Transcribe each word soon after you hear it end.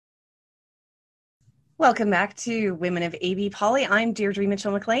Welcome back to Women of AB Poly. I'm Deirdre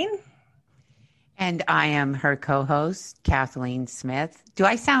Mitchell-McLean. And I am her co-host, Kathleen Smith. Do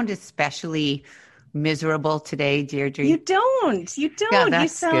I sound especially miserable today, Deirdre? You don't. Yeah,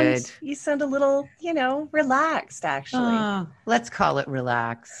 that's good. You sound a little, relaxed, actually. Let's call it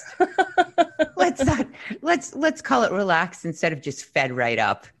relaxed. let's call it relaxed instead of just fed right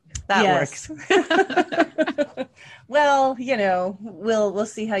up. That works. Well, we'll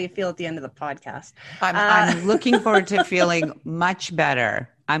see how you feel at the end of the podcast. I'm looking forward to feeling much better.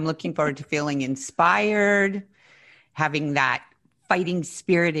 I'm looking forward to feeling inspired, having that fighting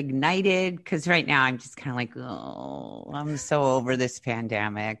spirit ignited. Because right now I'm just kind of like, I'm so over this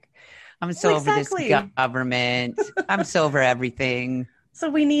pandemic. I'm so over this government. I'm so over everything. So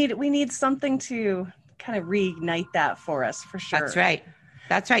we need something to kind of reignite that for us, for sure.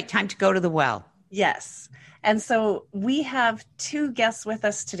 That's right. Time to go to the well. Yes. And so we have two guests with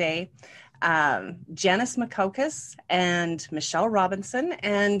us today, Janice Makokas and Michelle Robinson,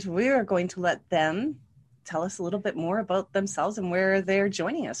 and we are going to let them tell us a little bit more about themselves and where they're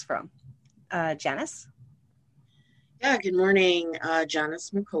joining us from. Janice? Yeah, good morning.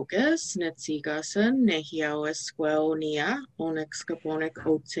 Janice Makokas, Netsigasan, Nehiao Esqueonia, Onyx Kaponik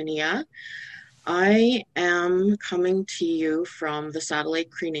Otinia. I am coming to you from the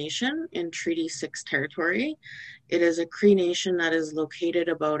Satellite Cree Nation in Treaty 6 territory. It is a Cree Nation that is located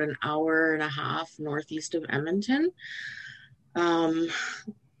about an hour and a half northeast of Edmonton.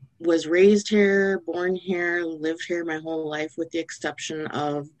 Was raised here, born here, lived here my whole life with the exception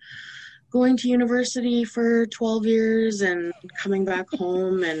of going to university for 12 years and coming back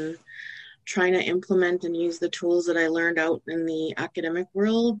home and trying to implement and use the tools that I learned out in the academic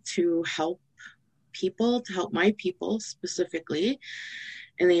world to help my people specifically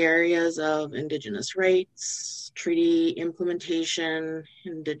in the areas of Indigenous rights, treaty implementation,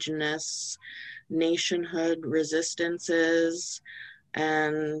 Indigenous nationhood resistances,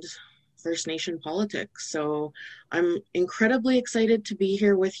 and First Nation politics. So I'm incredibly excited to be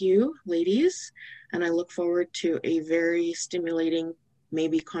here with you, ladies, and I look forward to a very stimulating,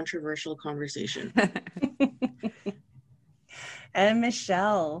 maybe controversial conversation. And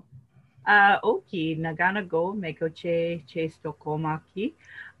Michelle. Oki, Nagana Go, Mekoche, Chase Tokomaki.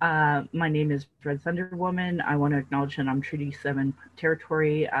 My name is Red Thunder Woman. I want to acknowledge that I'm Treaty 7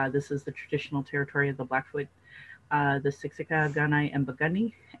 territory. This is the traditional territory of the Blackfoot, the Siksika, Gunai, and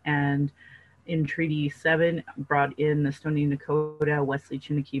Bagani. And in Treaty 7, brought in the Stoney Nakoda, Wesley,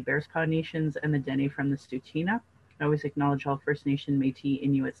 Chiniki, Bearspaw Nations, and the Dene from the Tsuut'ina. I always acknowledge all First Nation, Métis,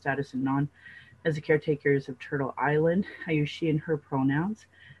 Inuit status, and non as the caretakers of Turtle Island. I use she and her pronouns.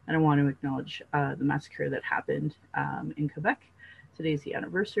 And I want to acknowledge the massacre that happened in Quebec. Today's the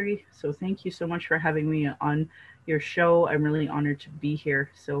anniversary. So thank you so much for having me on your show. I'm really honored to be here.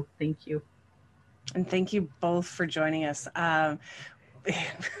 So thank you. And thank you both for joining us.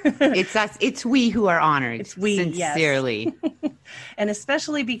 It's us. It's we who are honored. It's we, sincerely. Yes. And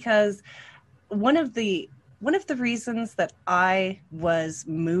especially because one of the reasons that I was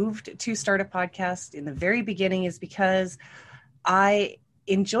moved to start a podcast in the very beginning is because I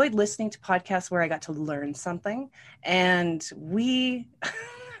enjoyed listening to podcasts where I got to learn something. And we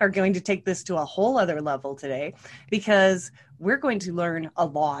are going to take this to a whole other level today because we're going to learn a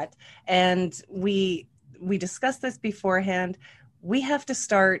lot. And we discussed this beforehand. We have to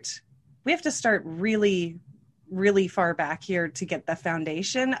start really, really far back here to get the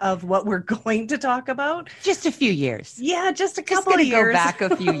foundation of what we're going to talk about. Just a few years. Yeah, just a couple of years. Go back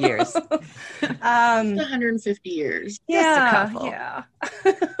a few years. 150 years. Yeah, just a couple. Yeah.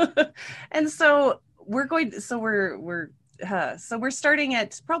 And so we're starting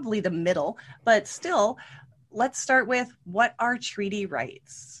at probably the middle, but still, let's start with what are treaty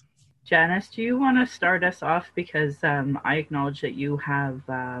rights? Janice, do you want to start us off? Because I acknowledge that you have,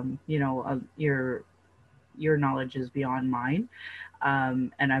 your knowledge is beyond mine.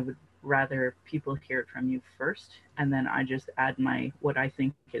 And I would rather people hear it from you first. And then I just add what I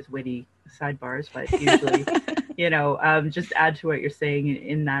think is witty sidebars, but usually, just add to what you're saying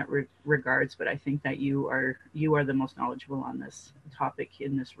in that regards. But I think that you are the most knowledgeable on this topic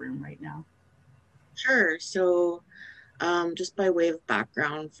in this room right now. Sure. So just by way of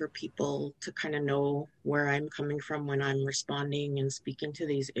background for people to kind of know where I'm coming from when I'm responding and speaking to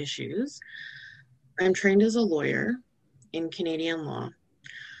these issues, I'm trained as a lawyer in Canadian law.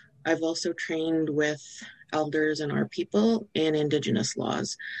 I've also trained with elders and our people in Indigenous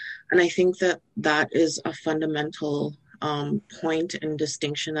laws. And I think that is a fundamental point and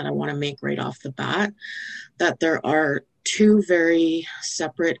distinction that I want to make right off the bat, that there are two very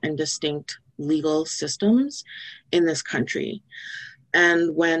separate and distinct legal systems in this country.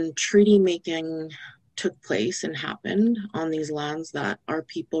 And when treaty making took place and happened on these lands that our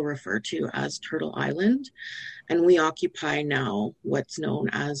people refer to as Turtle Island. And we occupy now what's known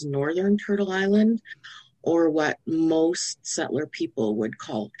as Northern Turtle Island, or what most settler people would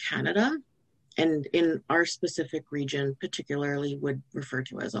call Canada. And in our specific region, particularly would refer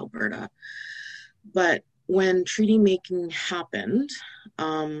to as Alberta. But when treaty making happened,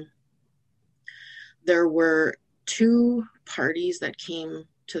 there were two parties that came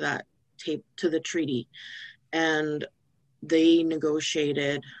to the treaty, and they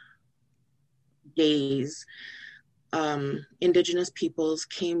negotiated days. Indigenous peoples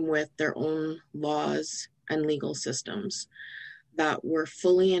came with their own laws and legal systems that were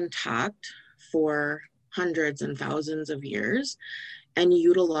fully intact for hundreds and thousands of years, and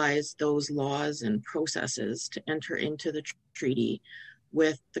utilized those laws and processes to enter into the treaty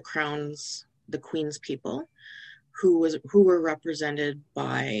with the Queen's people, who were represented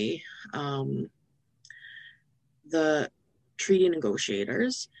by the treaty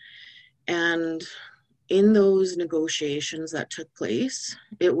negotiators. And in those negotiations that took place,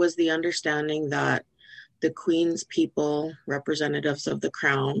 it was the understanding that the Queen's people, representatives of the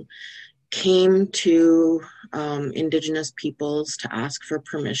Crown, came to Indigenous peoples to ask for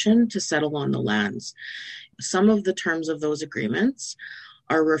permission to settle on the lands. Some of the terms of those agreements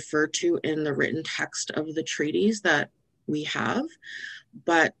are referred to in the written text of the treaties that we have,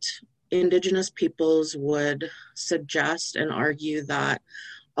 but Indigenous peoples would suggest and argue that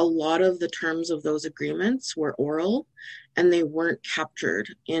a lot of the terms of those agreements were oral and they weren't captured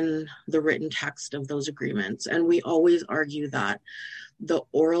in the written text of those agreements. And we always argue that the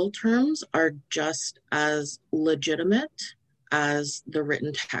oral terms are just as legitimate as the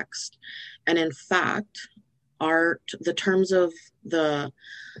written text. And in fact, the terms of the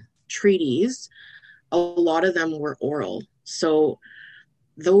treaties, a lot of them were oral. So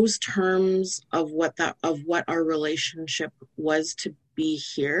those terms of what our relationship was to be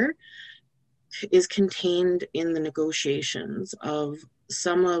here is contained in the negotiations of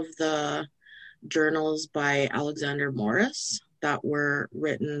some of the journals by Alexander Morris that were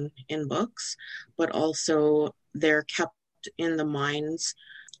written in books, but also they're kept in the minds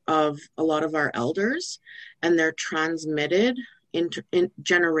of a lot of our elders, and they're transmitted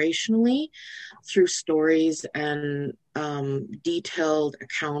generationally through stories and detailed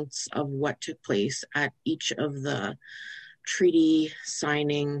accounts of what took place at each of the treaty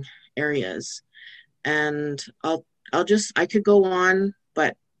signing areas. And I could go on,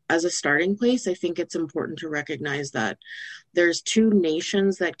 but as a starting place, I think it's important to recognize that there's two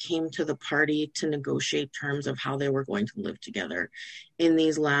nations that came to the party to negotiate terms of how they were going to live together in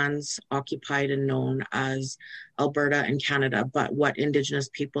these lands occupied and known as Alberta and Canada, but what Indigenous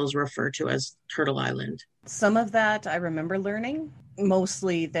peoples refer to as Turtle Island. Some of that I remember learning,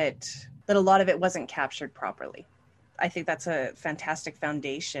 mostly that a lot of it wasn't captured properly. I think that's a fantastic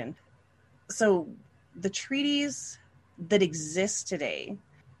foundation. So the treaties that exist today,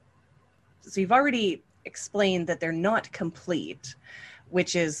 so you've already explained that they're not complete,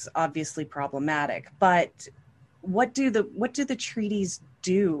 which is obviously problematic, but what do the treaties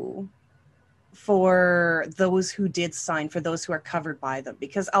do for those who did sign, for those who are covered by them?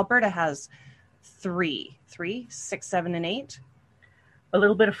 Because Alberta has three, 6, 7, and 8. A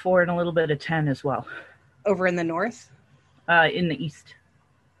little bit of 4 and a little bit of 10 as well. Over in the north? In the east.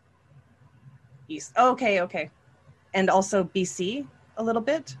 East. Oh, okay. And also BC a little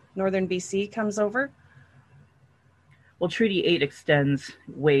bit? Northern BC comes over? Well, Treaty 8 extends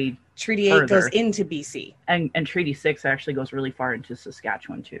way Treaty 8 further. Goes into BC. And Treaty 6 actually goes really far into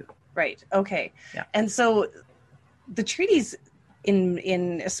Saskatchewan too. Right. Okay. Yeah. And so the treaties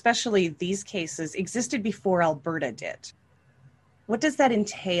in especially these cases existed before Alberta did. What does that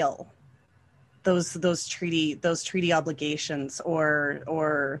entail? Those treaty obligations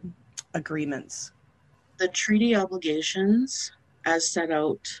or agreements? The treaty obligations, as set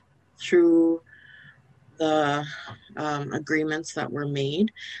out through the agreements that were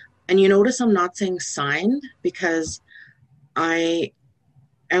made, and you notice I'm not saying signed because I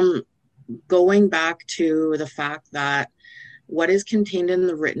am going back to the fact that what is contained in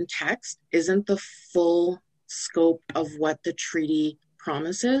the written text isn't the full scope of what the treaty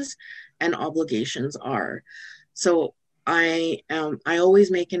promises and obligations are. So I always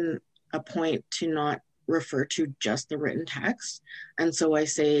make a point to not refer to just the written text. And so I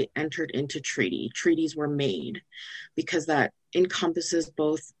say entered into treaty. Treaties were made because that encompasses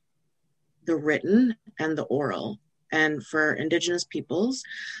both the written and the oral. And for Indigenous peoples,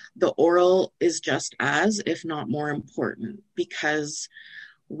 the oral is just as, if not more important, because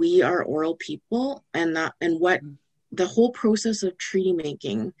we are oral people, and what the whole process of treaty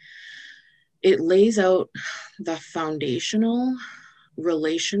making it lays out the foundational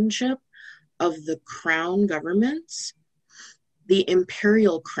relationship of the crown governments, the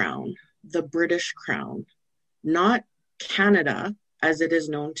imperial crown, the British crown, not Canada as it is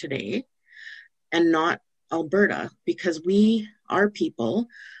known today, and not Alberta, because our people,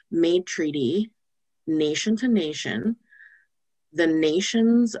 made treaty nation to nation, the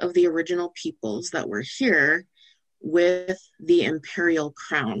nations of the original peoples that were here with the imperial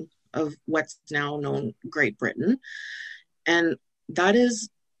crown of what's now known Great Britain. And that is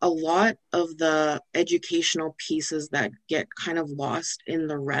a lot of the educational pieces that get kind of lost in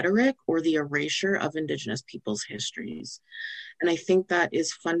the rhetoric or the erasure of Indigenous peoples' histories. And I think that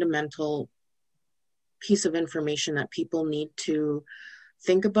is fundamental piece of information that people need to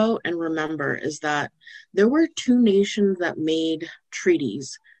think about and remember, is that there were two nations that made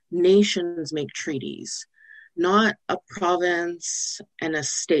treaties. Nations make treaties, not a province and a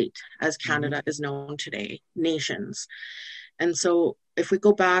state as Canada is known today, nations. And so if we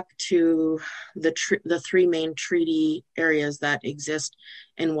go back to the three main treaty areas that exist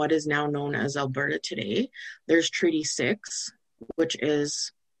in what is now known as Alberta today, there's Treaty 6, which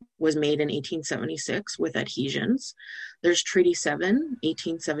was made in 1876 with adhesions. There's Treaty 7,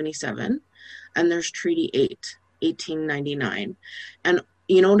 1877, and there's Treaty 8, 1899. And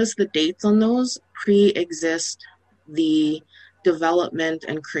you notice the dates on those pre-exist the development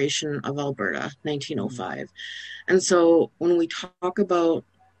and creation of Alberta, 1905. And so when we talk about,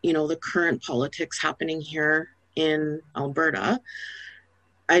 the current politics happening here in Alberta,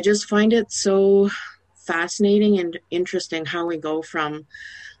 I just find it so fascinating and interesting how we go from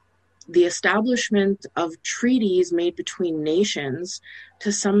the establishment of treaties made between nations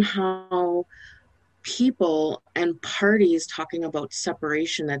to somehow people and parties talking about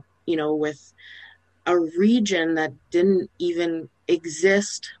separation that, with a region that didn't even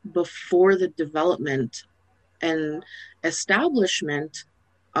exist before the development and establishment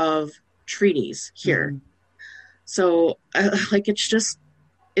of treaties here. So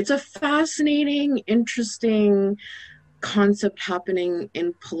it's a fascinating, interesting concept happening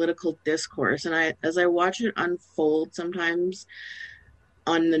in political discourse. And as I watch it unfold sometimes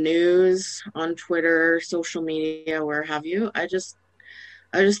on the news, on Twitter, social media, where have you, I just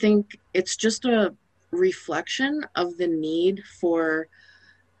think it's just a reflection of the need for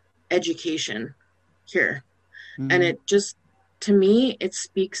education here. And it just, to me, it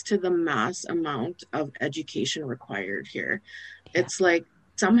speaks to the mass amount of education required here. Yeah. It's like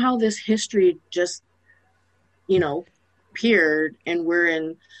somehow this history just, appeared, and we're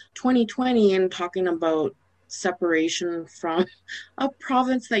in 2020 and talking about separation from a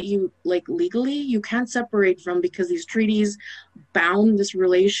province that you legally you can't separate from because these treaties bound this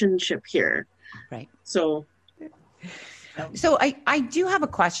relationship here. Right. So I do have a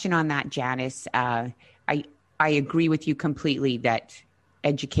question on that, Janice. I agree with you completely that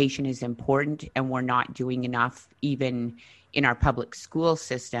education is important, and we're not doing enough even in our public school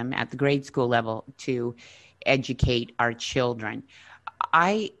system at the grade school level to educate our children.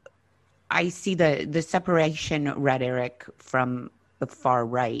 I see the separation rhetoric from the far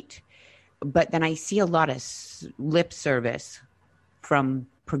right, but then I see a lot of lip service from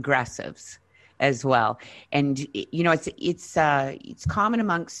progressives as well. And it's common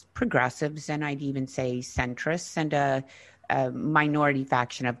amongst progressives, and I'd even say centrists and a minority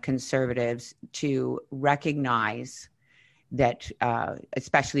faction of conservatives, to recognize that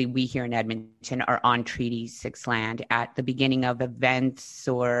especially we here in Edmonton are on Treaty 6 land at the beginning of events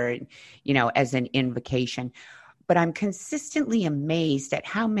or, as an invocation. But I'm consistently amazed at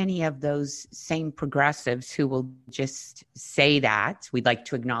how many of those same progressives who will just say that, we'd like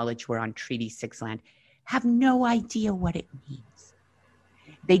to acknowledge we're on Treaty 6 land, have no idea what it means.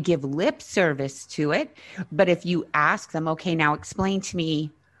 They give lip service to it, but if you ask them, okay, now explain to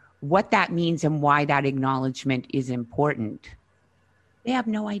me what that means and why that acknowledgement is important, they have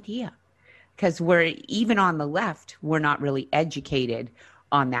no idea. Because we're, even on the left, we're not really educated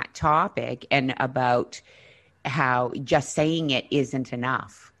on that topic and about how just saying it isn't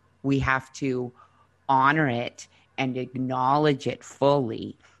enough. We have to honor it and acknowledge it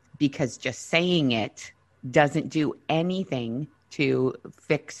fully, because just saying it doesn't do anything to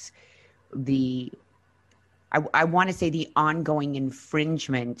fix the, I want to say, the ongoing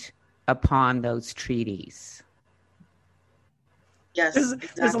infringement upon those treaties. Yes, there's,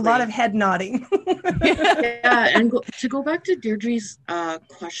 exactly. There's a lot of head nodding. Yeah, and to go back to Deirdre's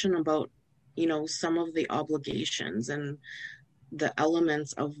question about, some of the obligations and the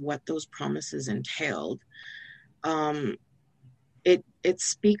elements of what those promises entailed, it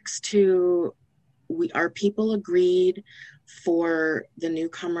speaks to our people agreed for the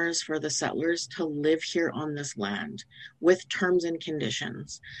newcomers, for the settlers to live here on this land with terms and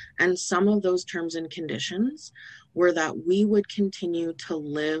conditions. And some of those terms and conditions were that we would continue to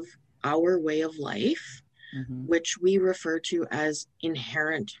live our way of life, which we refer to as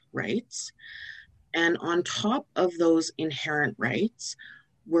inherent rights. And on top of those inherent rights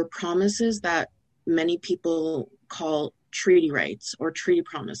were promises that many people call treaty rights or treaty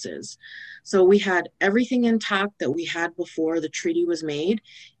promises. So we had everything intact that we had before the treaty was made,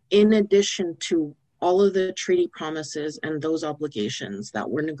 in addition to all of the treaty promises and those obligations that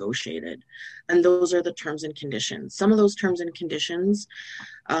were negotiated. And those are the terms and conditions. Some of those terms and conditions,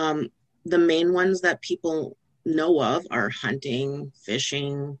 the main ones that people know of are hunting,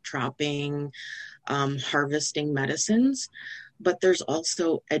 fishing, trapping, harvesting medicines, but there's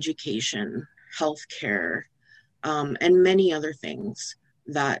also education, healthcare, and many other things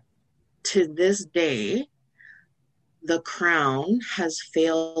that to this day, the Crown has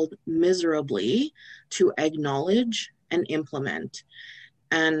failed miserably to acknowledge and implement.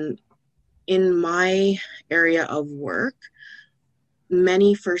 And in my area of work,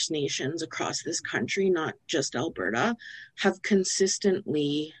 many First Nations across this country, not just Alberta, have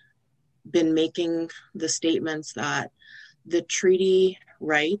consistently been making the statements that the treaty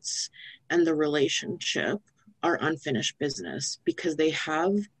rights and the relationship are unfinished business because they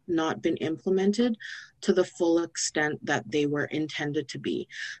have not been implemented to the full extent that they were intended to be.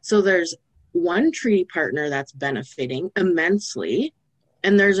 So there's one treaty partner that's benefiting immensely,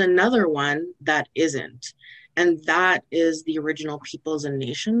 and there's another one that isn't. And that is the original peoples and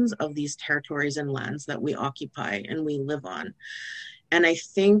nations of these territories and lands that we occupy and we live on. And I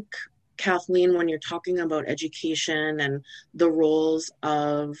think, Kathleen, when you're talking about education and the roles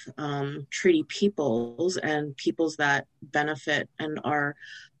of treaty peoples and peoples that benefit and are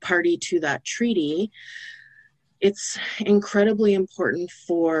party to that treaty, it's incredibly important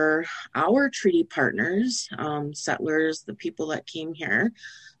for our treaty partners, settlers, the people that came here,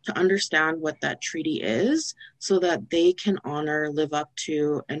 to understand what that treaty is so that they can honor, live up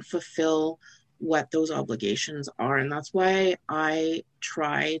to, and fulfill what those obligations are. And that's why I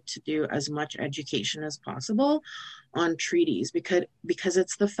try to do as much education as possible on treaties, because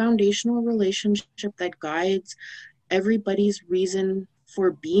it's the foundational relationship that guides everybody's reason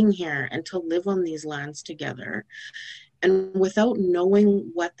for being here and to live on these lands together. And without knowing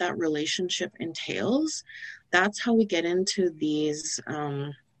what that relationship entails, that's how we get into these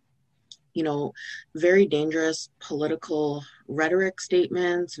very dangerous political rhetoric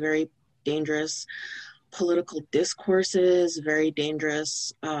statements, very dangerous political discourses, very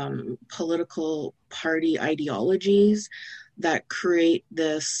dangerous political party ideologies that create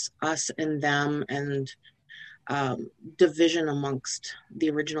this us and them and division amongst the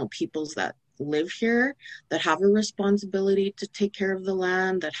original peoples that live here, that have a responsibility to take care of the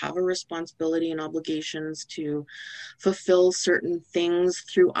land, that have a responsibility and obligations to fulfill certain things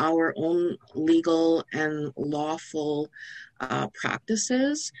through our own legal and lawful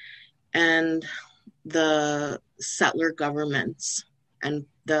practices. And the settler governments and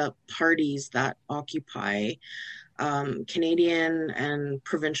the parties that occupy Canadian and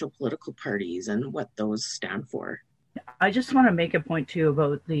provincial political parties and what those stand for. I just want to make a point too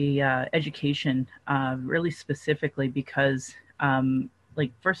about the education, really specifically because,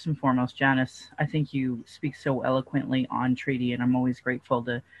 first and foremost, Janice, I think you speak so eloquently on treaty, and I'm always grateful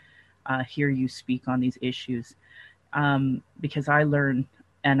to hear you speak on these issues because I learn.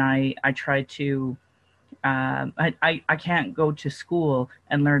 And I try to, I can't go to school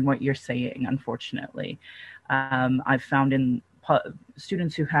and learn what you're saying, unfortunately. I've found in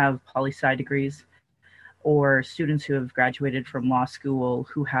students who have poli-sci degrees or students who have graduated from law school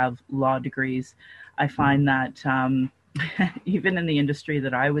who have law degrees, I find that even in the industry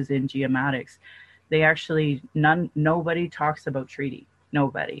that I was in, geomatics, they actually, nobody talks about treaty.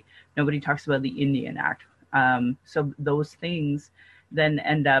 Nobody talks about the Indian Act. So those things then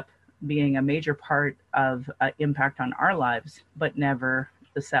end up being a major part of impact on our lives, but never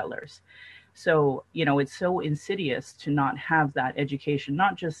the settlers. So, it's so insidious to not have that education,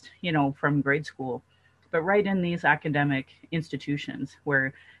 not just, from grade school, but right in these academic institutions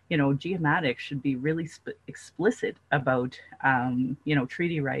where, geomatics should be really explicit about,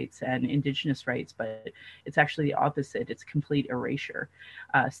 treaty rights and Indigenous rights, but it's actually the opposite. It's complete erasure.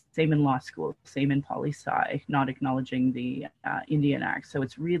 Same in law school, same in poli-sci, not acknowledging the Indian Act. So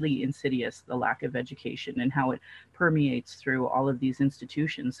it's really insidious, the lack of education and how it permeates through all of these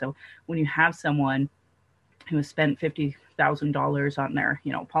institutions. So when you have someone who have spent $50,000 on their,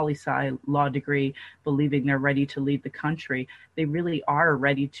 poli-sci law degree, believing they're ready to lead the country. They really are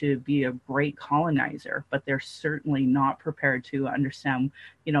ready to be a great colonizer, but they're certainly not prepared to understand,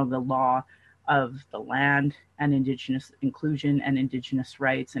 the law of the land and Indigenous inclusion and Indigenous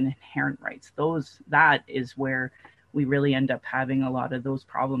rights and inherent rights. That is where we really end up having a lot of those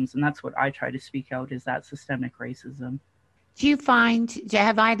problems. And that's what I try to speak out, is that systemic racism.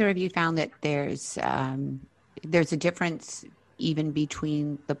 Have either of you found that there's a difference even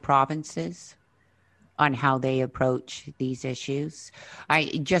between the provinces on how they approach these issues?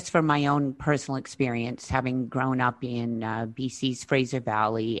 Just from my own personal experience, having grown up in BC's Fraser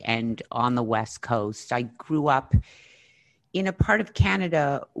Valley and on the West Coast, I grew up in a part of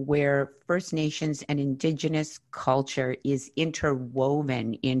Canada where First Nations and Indigenous culture is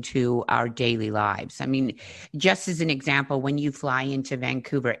interwoven into our daily lives. I mean, just as an example, when you fly into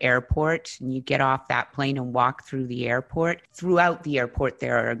Vancouver Airport and you get off that plane and walk through the airport, throughout the airport,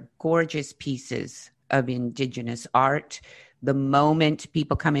 there are gorgeous pieces of Indigenous art. The moment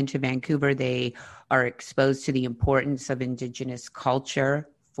people come into Vancouver, they are exposed to the importance of Indigenous culture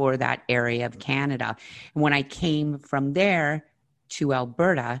for that area of Canada. And when I came from there to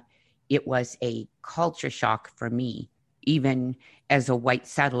Alberta, it was a culture shock for me. Even as a white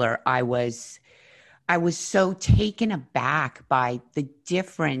settler, I was so taken aback by the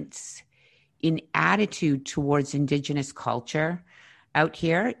difference in attitude towards Indigenous culture out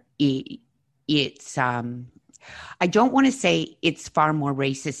here. It's I don't want to say it's far more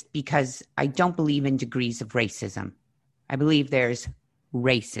racist, because I don't believe in degrees of racism. I believe there's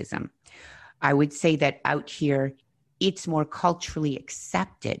racism. I would say that out here, it's more culturally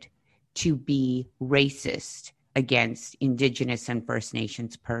accepted to be racist against Indigenous and First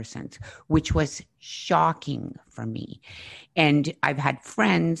Nations persons, which was shocking for me. And I've had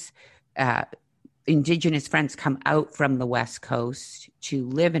friends, Indigenous friends, come out from the West Coast to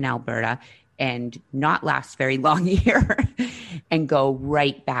live in Alberta and not last very long here and go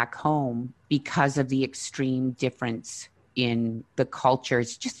right back home because of the extreme difference in the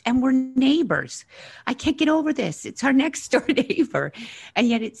cultures. And we're neighbors. I can't get over this. It's our next door neighbor. And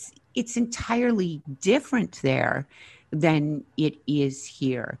yet it's entirely different there than it is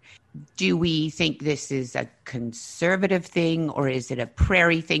here. Do we think this is a conservative thing, or is it a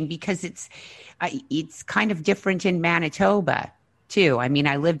prairie thing? Because it's kind of different in Manitoba too. I mean,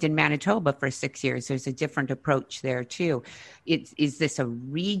 I lived in Manitoba for 6 years. There's a different approach there too. Is this a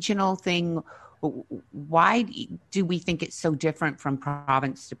regional thing? Why do we think it's so different from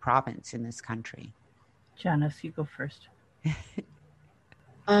province to province in this country? Janice, you go first.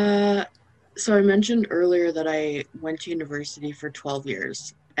 So I mentioned earlier that I went to university for 12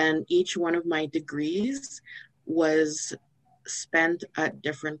 years, and each one of my degrees was spent at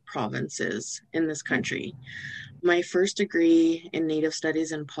different provinces in this country. My first degree in Native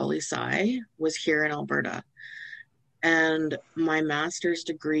Studies and Poli-Sci was here in Alberta. And my master's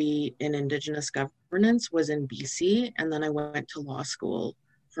degree in Indigenous governance was in BC. And then I went to law school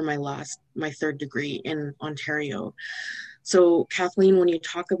for my third degree in Ontario. So Kathleen, when you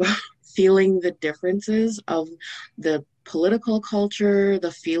talk about feeling the differences of the political culture,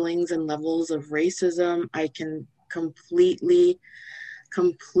 the feelings and levels of racism, I can completely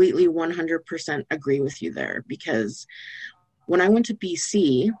 100% agree with you there. Because when I went to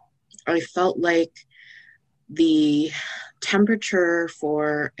BC, I felt like the temperature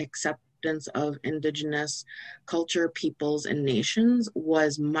for acceptance of Indigenous culture, peoples, and nations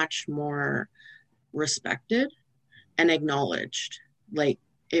was much more respected and acknowledged. Like,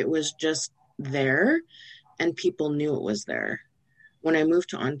 it was just there and people knew it was there. When I moved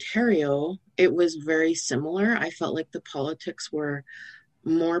to Ontario, it was very similar. I felt like the politics were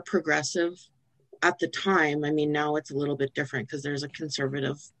more progressive at the time. I mean, now it's a little bit different because there's a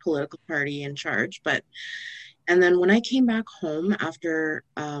conservative political party in charge. And then when I came back home after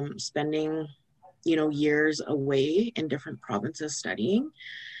spending, years away in different provinces studying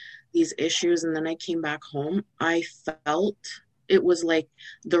these issues, and then I came back home, I felt it was like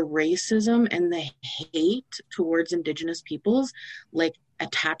the racism and the hate towards Indigenous peoples, like,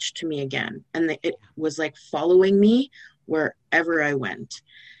 attached to me again. And it was like following me wherever I went.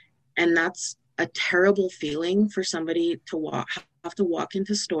 And that's a terrible feeling for somebody to have to walk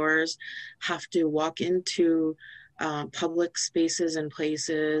into stores, have to walk into public spaces and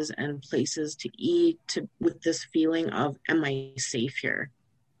places to eat, with this feeling of, am I safe here?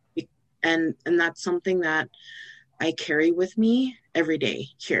 And that's something that I carry with me every day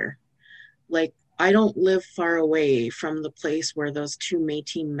here. Like, I don't live far away from the place where those two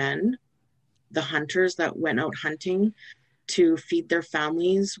Métis men, the hunters that went out hunting to feed their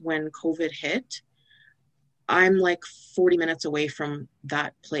families when COVID hit, I'm like 40 minutes away from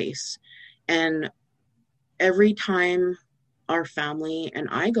that place. And every time our family and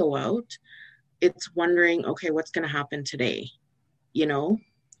I go out, it's wondering, okay, what's going to happen today? You know,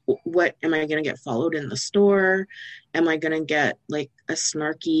 what am I going to get followed in the store? Am I going to get like a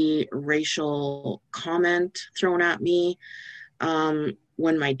snarky racial comment thrown at me?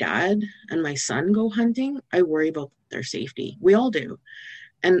 When my dad and my son go hunting, I worry about their safety. We all do.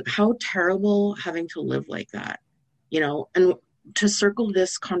 And how terrible having to live like that, you know. And to circle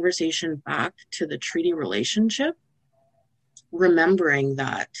this conversation back to the treaty relationship, remembering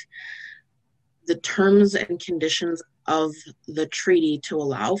that the terms and conditions of the treaty to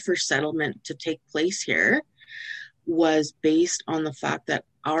allow for settlement to take place here was based on the fact that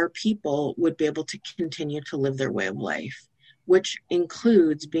our people would be able to continue to live their way of life, which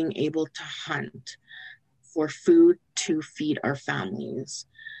includes being able to hunt for food to feed our families.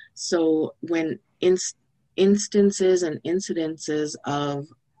 So when instances and incidences of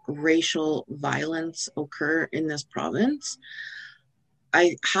racial violence occur in this province,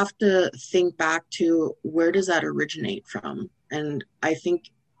 I have to think back to where does that originate from? And I think,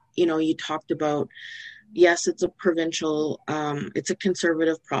 you know, you talked about, yes, it's a provincial, it's a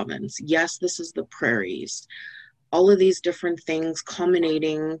conservative province. Yes, this is the prairies. All of these different things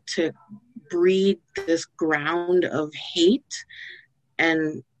culminating to breed this ground of hate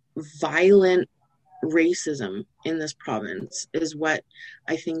and violent racism in this province is what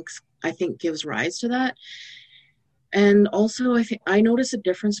I think gives rise to that. And also, I notice a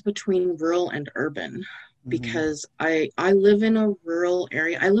difference between rural and urban, because I live in a rural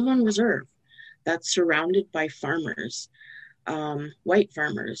area. I live on reserve that's surrounded by farmers, white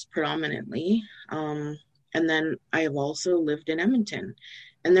farmers predominantly. And then I have also lived in Edmonton.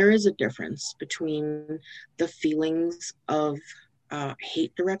 And there is a difference between the feelings of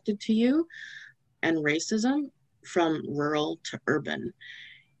hate directed to you and racism from rural to urban.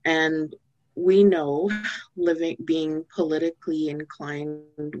 And we know, being politically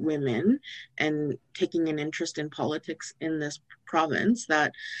inclined women and taking an interest in politics in this province,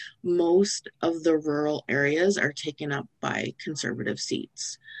 that most of the rural areas are taken up by conservative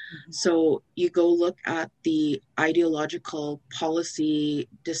seats. So you go look at the ideological policy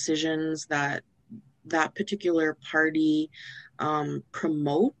decisions that particular party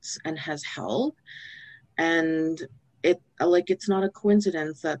promotes and has held, and it's not a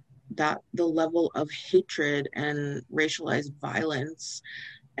coincidence that the level of hatred and racialized violence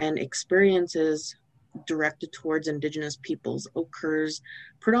and experiences directed towards Indigenous peoples occurs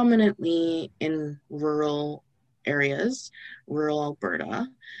predominantly in rural areas, rural Alberta,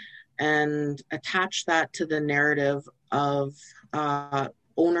 and attach that to the narrative of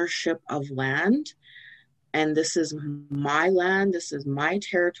ownership of land. And this is my land, this is my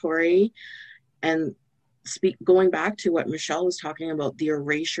territory. And going back to what Michelle was talking about, the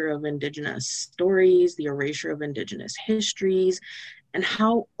erasure of Indigenous stories, the erasure of Indigenous histories, and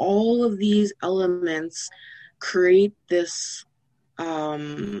how all of these elements create this,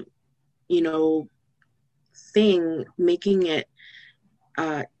 thing, making it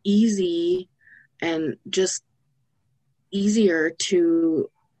easy and just easier to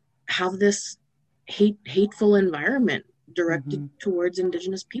have this hateful environment directed towards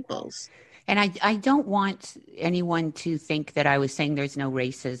Indigenous peoples. And I don't want anyone to think that I was saying there's no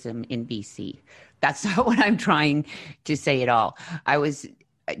racism in BC. That's not what I'm trying to say at all. I was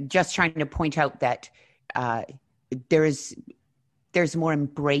just trying to point out that there's more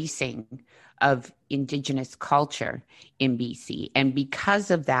embracing of Indigenous culture in BC. And because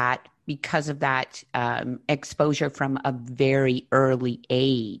of that exposure from a very early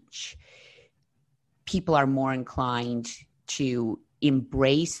age, people are more inclined to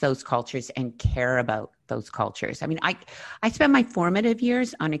embrace those cultures and care about those cultures. I mean, I spent my formative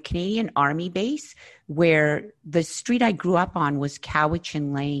years on a Canadian Army base where the street I grew up on was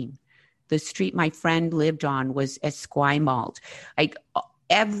Cowichan Lane. The street my friend lived on was Esquimalt. Like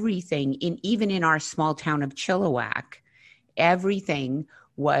everything, even in our small town of Chilliwack, everything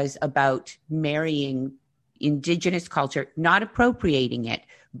was about marrying Indigenous culture, not appropriating it,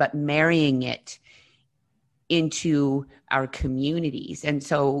 but marrying it into our communities. And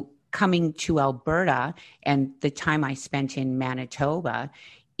so coming to Alberta and the time I spent in Manitoba,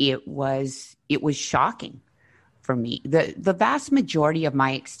 it was shocking for me. The vast majority of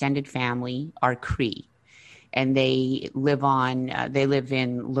my extended family are Cree, and they live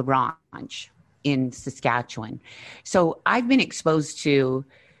in La Ronge in Saskatchewan. So I've been exposed to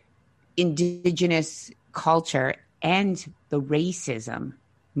Indigenous culture and the racism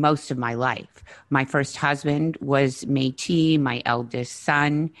most of my life. My first husband was Métis. My eldest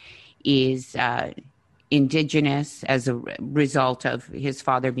son is Indigenous as a result of his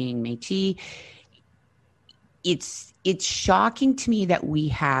father being Métis. It's shocking to me that we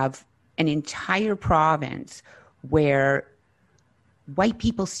have an entire province where white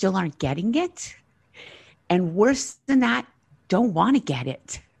people still aren't getting it, and worse than that, don't want to get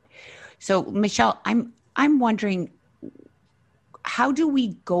it. So, Michelle, I'm wondering, how do we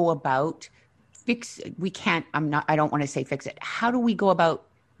go about I don't want to say fix it. How do we go about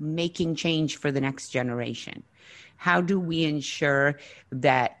making change for the next generation? How do we ensure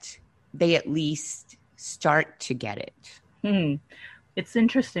that they at least start to get it? It's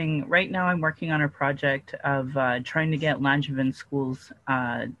interesting. Right now, I'm working on a project of trying to get Langevin School's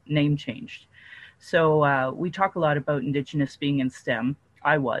name changed. So we talk a lot about Indigenous being in STEM.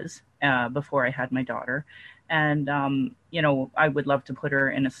 I was before I had my daughter. And, I would love to put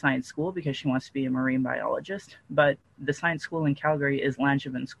her in a science school because she wants to be a marine biologist. But the science school in Calgary is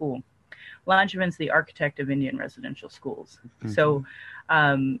Langevin School. Langevin's the architect of Indian residential schools. Mm-hmm. So,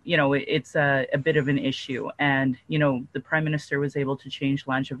 it's a bit of an issue. And, the Prime Minister was able to change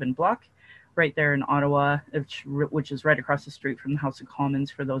Langevin Block right there in Ottawa, which is right across the street from the House of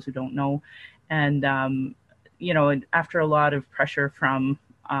Commons, for those who don't know. And, after a lot of pressure from,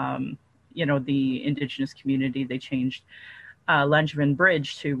 the Indigenous community, they changed Langevin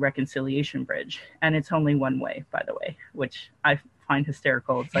Bridge to Reconciliation Bridge. And it's only one way, by the way, which I find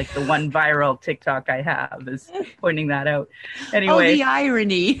hysterical. It's like the one viral TikTok I have is pointing that out. Anyway, the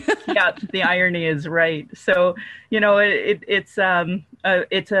irony. Yeah, the irony is right. So, it's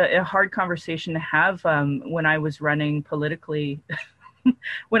a hard conversation to have. When I was running politically,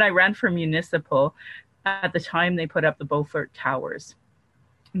 when I ran for municipal, at the time they put up the Beaufort Towers.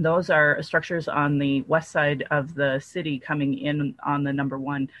 Those are structures on the west side of the city coming in on the number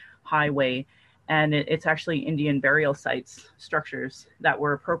 1 highway. And it's actually Indian burial sites, structures that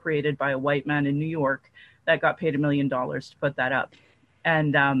were appropriated by a white man in New York that got paid $1 million to put that up.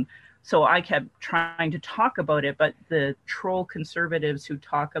 And so I kept trying to talk about it, but the troll conservatives who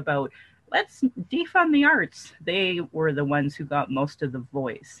talk about, let's defund the arts, they were the ones who got most of the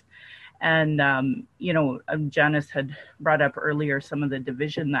voice. And, Janice had brought up earlier some of the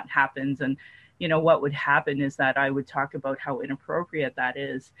division that happens. And, what would happen is that I would talk about how inappropriate that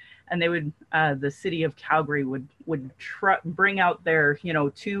is. And they would, the city of Calgary would bring out their,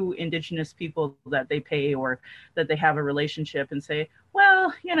 2 Indigenous people that they pay or that they have a relationship and say,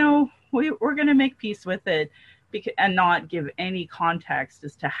 well, we're going to make peace with it, and not give any context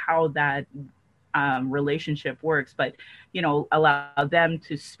as to how that relationship works, but allow them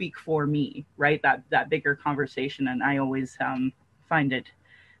to speak for me, right? That bigger conversation. And I always find it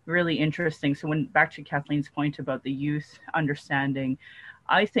really interesting. So back to Kathleen's point about the youth understanding,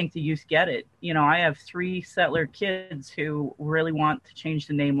 I think the youth get it. I have 3 settler kids who really want to change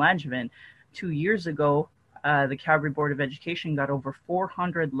the name Langevin. 2 years ago, the Calgary Board of Education got over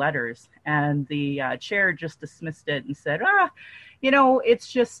 400 letters, and the chair just dismissed it and said,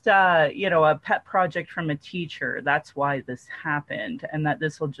 it's just, a pet project from a teacher. That's why this happened, and that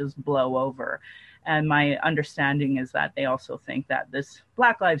this will just blow over. And my understanding is that they also think that this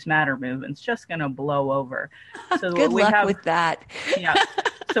Black Lives Matter movement's just going to blow over. So good luck with that. Yeah.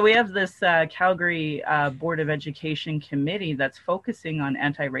 So we have this Calgary Board of Education committee that's focusing on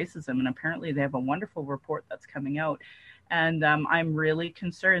anti-racism, and apparently they have a wonderful report that's coming out. And I'm really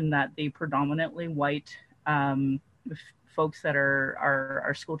concerned that the predominantly white folks that are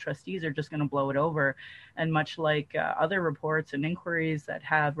our school trustees are just going to blow it over, and much like other reports and inquiries that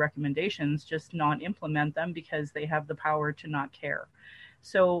have recommendations, just not implement them because they have the power to not care.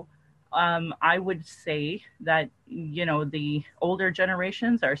 So I would say that, the older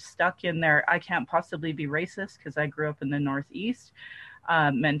generations are stuck in their, I can't possibly be racist because I grew up in the Northeast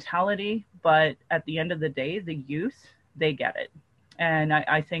mentality. But at the end of the day, the youth, they get it. And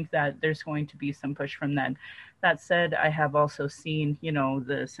I think that there's going to be some push from them. That said, I have also seen, the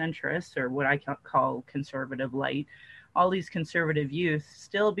centrists, or what I call conservative light, all these conservative youth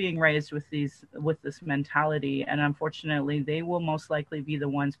still being raised with this mentality. And unfortunately, they will most likely be the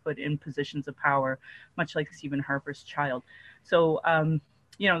ones put in positions of power, much like Stephen Harper's child. So,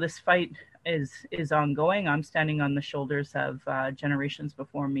 this fight is ongoing. I'm standing on the shoulders of generations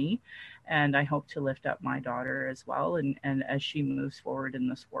before me, and I hope to lift up my daughter as well, and as she moves forward in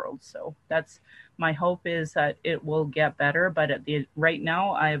this world. So that's my hope, is that it will get better. But right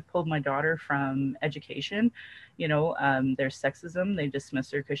now, I have pulled my daughter from education. There's sexism. They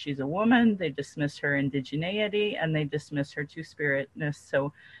dismiss her because she's a woman. They dismiss her indigeneity, and they dismiss her two-spiritness.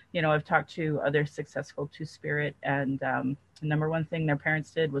 So, I've talked to other successful two-spirit, and the number one thing their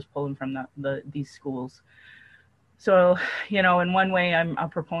parents did was pull them from these schools. So, in one way, I'm a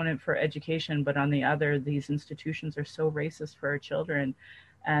proponent for education, but on the other, these institutions are so racist for our children.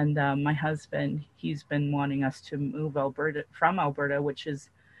 And my husband, he's been wanting us to move from Alberta, which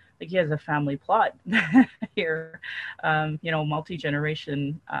is like he has a family plot here,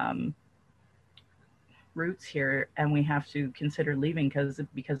 multi-generation roots here, and we have to consider leaving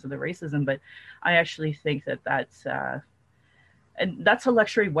because of the racism. But I actually think that's a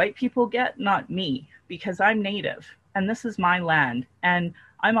luxury white people get, not me, because I'm Native and this is my land, and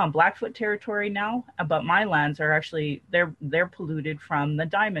I'm on Blackfoot territory now, but my lands are actually they're polluted from the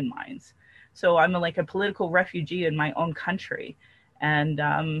diamond mines. So I'm like a political refugee in my own country. And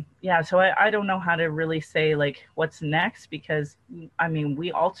so I don't know how to really say like what's next, because I mean,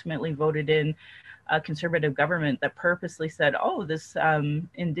 we ultimately voted in a conservative government that purposely said, oh, this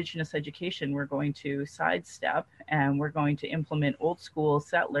Indigenous education we're going to sidestep, and we're going to implement old school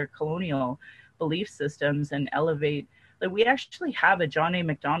settler colonial belief systems and elevate. Like, we actually have a John A.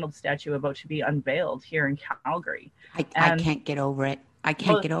 Macdonald statue about to be unveiled here in Calgary. I can't get over it. I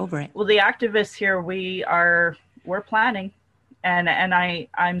can't get over it. Well, the activists here, we're planning, and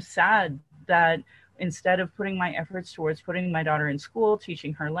I'm sad that instead of putting my efforts towards putting my daughter in school,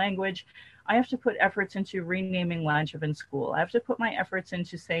 teaching her language, I have to put efforts into renaming Langevin School. I have to put my efforts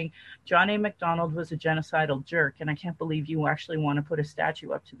into saying John A. Macdonald was a genocidal jerk, and I can't believe you actually want to put a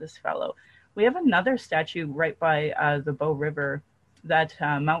statue up to this fellow. We have another statue right by the Bow River that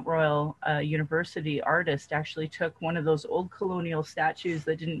Mount Royal University artist actually took one of those old colonial statues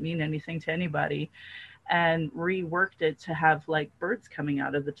that didn't mean anything to anybody and reworked it to have like birds coming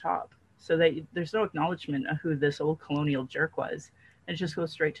out of the top. So that there's no acknowledgement of who this old colonial jerk was. It just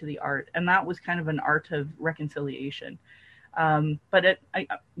goes straight to the art. And that was kind of an art of reconciliation. But I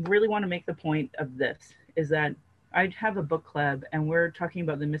really want to make the point of this, is that I have a book club, and we're talking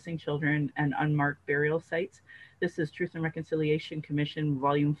about the missing children and unmarked burial sites. This is Truth and Reconciliation Commission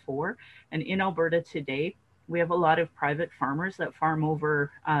Volume 4. And in Alberta today, we have a lot of private farmers that farm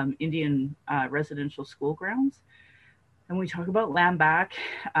over Indian residential school grounds. And we talk about land back.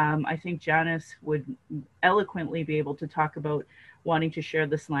 I think Janice would eloquently be able to talk about wanting to share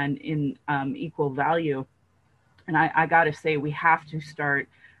this land in equal value. And I got to say, we have to start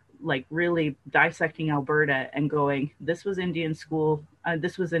like really dissecting Alberta and going, this was Indian school.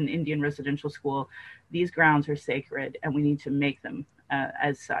 This was an Indian residential school. These grounds are sacred, and we need to make them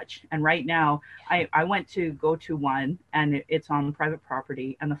as such. And right now, I went to go to one, and it's on private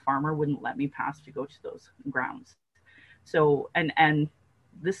property, and the farmer wouldn't let me pass to go to those grounds. So, and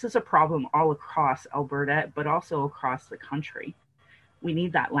this is a problem all across Alberta, but also across the country. We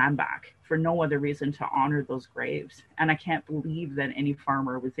need that land back for no other reason to honor those graves. And I can't believe that any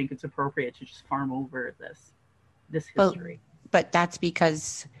farmer would think it's appropriate to just farm over this history. But that's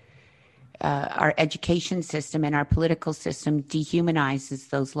because our education system and our political system dehumanizes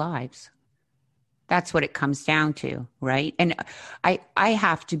those lives. That's what it comes down to, right? And I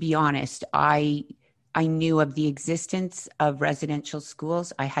have to be honest, I knew of the existence of residential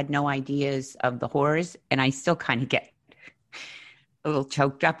schools. I had no ideas of the horrors, and I still kind of get a little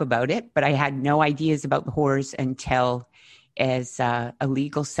choked up about it, but I had no ideas about the horrors until, as a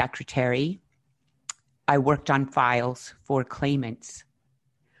legal secretary, I worked on files for claimants.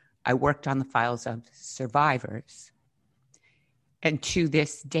 I worked on the files of survivors. And to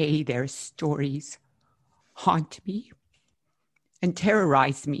this day, their stories haunt me and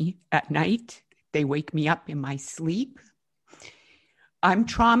terrorize me at night. They wake me up in my sleep. I'm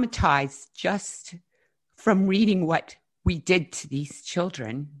traumatized just from reading what we did to these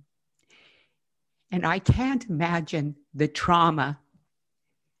children. And I can't imagine the trauma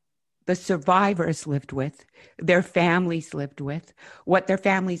the survivors lived with, their families lived with, what their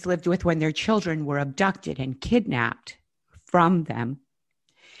families lived with when their children were abducted and kidnapped from them.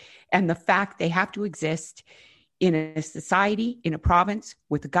 And the fact they have to exist in a society, in a province,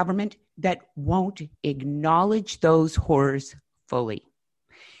 with a government that won't acknowledge those horrors fully.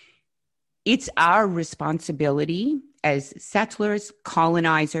 It's our responsibility as settlers,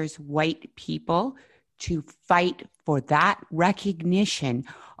 colonizers, white people to fight for that recognition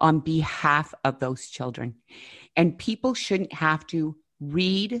on behalf of those children. And people shouldn't have to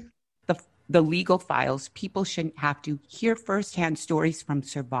read the legal files. People shouldn't have to hear firsthand stories from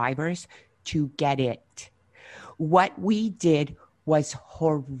survivors to get it. What we did was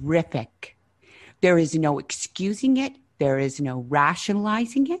horrific. There is no excusing it. There is no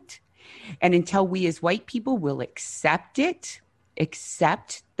rationalizing it. And until we as white people will accept it,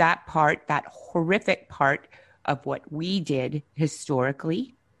 accept that part, that horrific part of what we did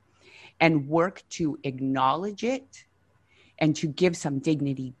historically, and work to acknowledge it and to give some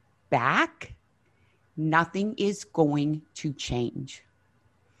dignity back, nothing is going to change.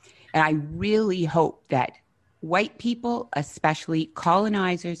 And I really hope that white people, especially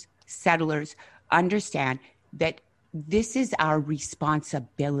colonizers, settlers, understand that this is our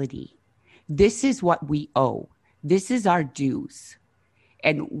responsibility. This is what we owe. This is our dues.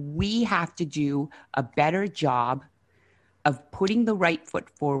 And we have to do a better job of putting the right foot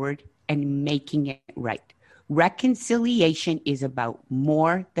forward and making it right. Reconciliation is about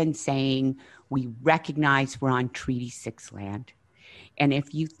more than saying we recognize we're on Treaty 6 land. And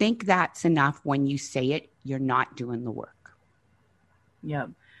if you think that's enough when you say it, you're not doing the work. Yeah.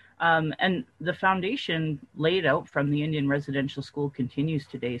 And the foundation laid out from the Indian residential school continues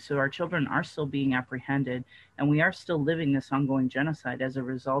today. So our children are still being apprehended, and we are still living this ongoing genocide as a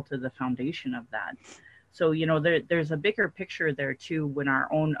result of the foundation of that. So, you know, there's a bigger picture there too when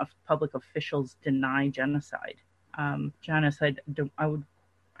our own public officials deny genocide. Janice, I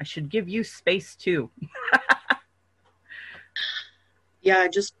should give you space too. Yeah,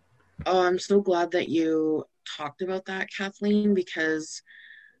 I'm so glad that you talked about that, Kathleen, because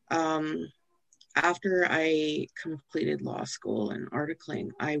after I completed law school and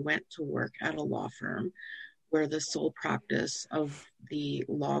articling, I went to work at a law firm where the sole practice of the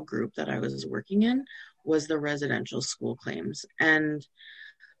law group that I was working in was the residential school claims. And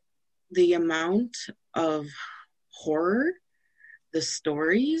the amount of horror, the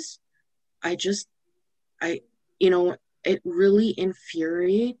stories, it really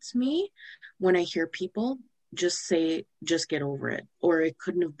infuriates me when I hear people just say, just get over it, or it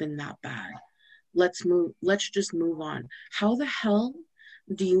couldn't have been that bad. Let's just move on. How the hell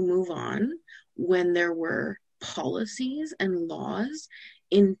do you move on when there were policies and laws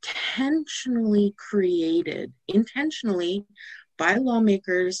intentionally created by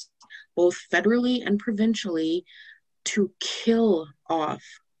lawmakers, both federally and provincially, to kill off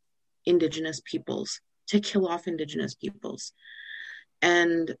Indigenous peoples?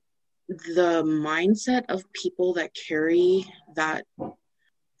 And the mindset of people that carry that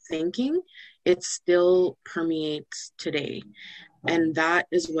thinking, it still permeates today. And that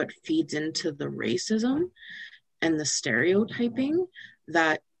is what feeds into the racism and the stereotyping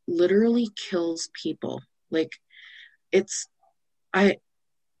that literally kills people. Like,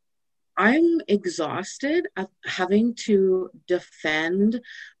 I'm exhausted of having to defend,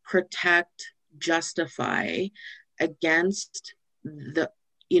 protect, justify against the,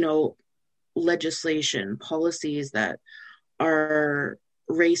 legislation, policies that are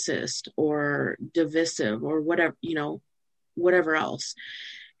racist or divisive or whatever else.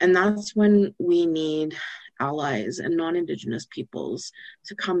 And that's when we need allies and non-Indigenous peoples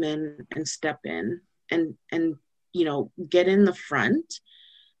to come in and step in and get in the front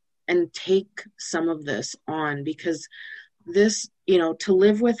and take some of this on, because this, to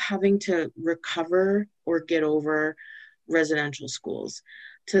live with having to recover or get over residential schools,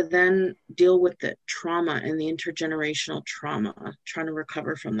 to then deal with the trauma and the intergenerational trauma, trying to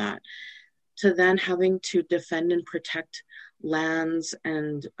recover from that, to then having to defend and protect lands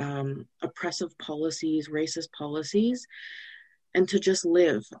and oppressive policies, racist policies, and to just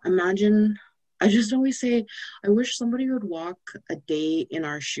live. Imagine, I just always say, I wish somebody would walk a day in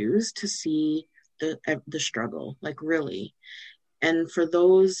our shoes to see the struggle, like really. And for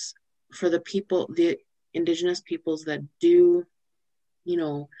the people, the Indigenous peoples that do,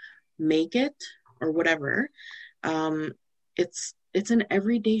 make it or whatever, it's an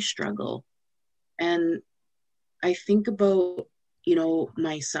everyday struggle. And I think about,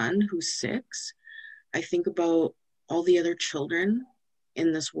 my son who's 6. I think about all the other children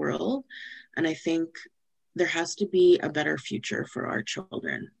in this world. And I think there has to be a better future for our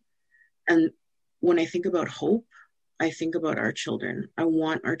children. And when I think about hope, I think about our children. I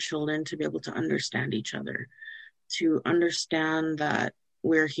want our children to be able to understand each other, to understand that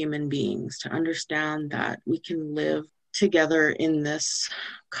we're human beings, to understand that we can live together in this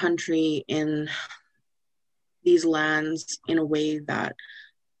country, in these lands, in a way that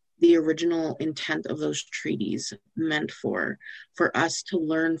the original intent of those treaties meant for us to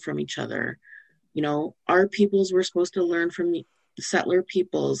learn from each other. Our peoples were supposed to learn from settler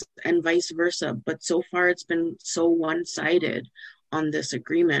peoples and vice versa, but so far it's been so one-sided on this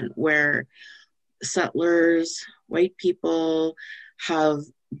agreement, where settlers, white people, have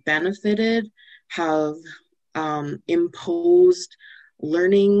benefited, have imposed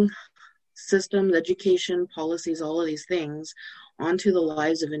learning systems, education, policies, all of these things onto the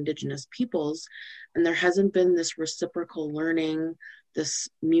lives of Indigenous peoples. And there hasn't been this reciprocal learning, this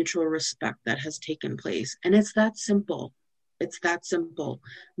mutual respect that has taken place. And it's that simple. It's that simple.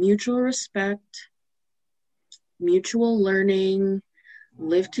 Mutual respect, mutual learning,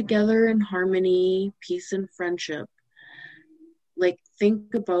 live together in harmony, peace, and friendship. Like,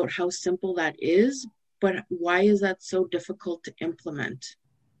 think about how simple that is, but why is that so difficult to implement?